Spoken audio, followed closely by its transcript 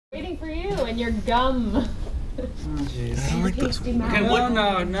Waiting for you and your gum. Oh, jeez. I don't like this. Okay,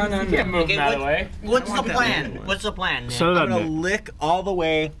 no. You can't move Okay, that way. What's the plan? What's the plan, Nick? I'm gonna lick all the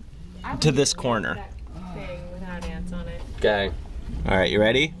way to this corner. That thing without ants on it. Okay. All right, you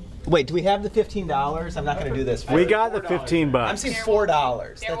ready? Wait, do we have the $15? I'm not gonna do this. We got the 15 bucks. I'm saying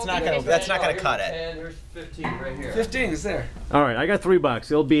 $4. That's not gonna cut it. There's 15 right here. 15 is there. All right, I got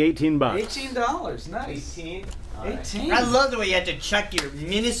 $3. It'll be 18 bucks. $18. Nice. 18. 18. I love the way you have to check your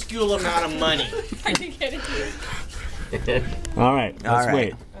minuscule amount of money. Are you kidding me? All right, let's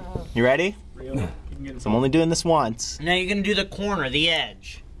wait. You ready? So I'm only doing this once. Now you're gonna do the corner, the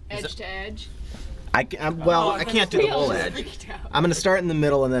edge. Edge to edge. I can't do the whole edge. I'm gonna start in the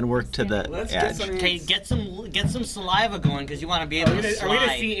middle and then work to the edge. Okay, get some saliva going because you want to be able to slide. Are we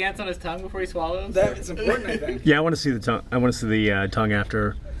gonna see ants on his tongue before he swallows? That's important, I think. Yeah, I want to see the tongue. I want to see the tongue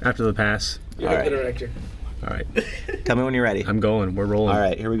after the pass. You're All right. the director. All right, Tell me when you're ready. I'm going. We're rolling. All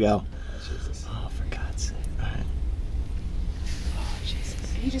right, here we go. Oh, for God's sake. All right. Oh, Jesus.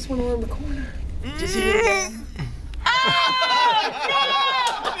 You just went around the corner. Just see it again.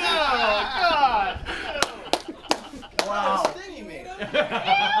 Wow.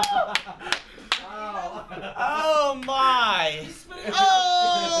 Oh my!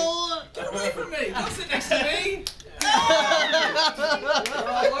 Oh! Get away from me! Don't sit next to me! I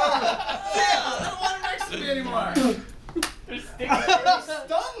don't want him next to me anymore.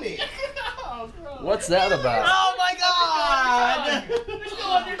 Stung me. What's that about? Oh my God! They're still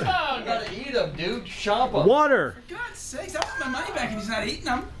on your tongue. You gotta eat them, dude. Chomp them. Water. For God's sakes, I want my money back if he's not eating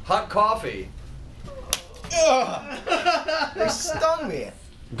them. Hot coffee. They stung me.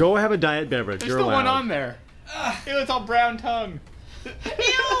 Go have a diet beverage. There's You're still allowed. one on there. Ew, it's all brown tongue.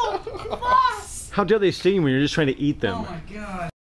 How dare they sting you when you're just trying to eat them? Oh my God.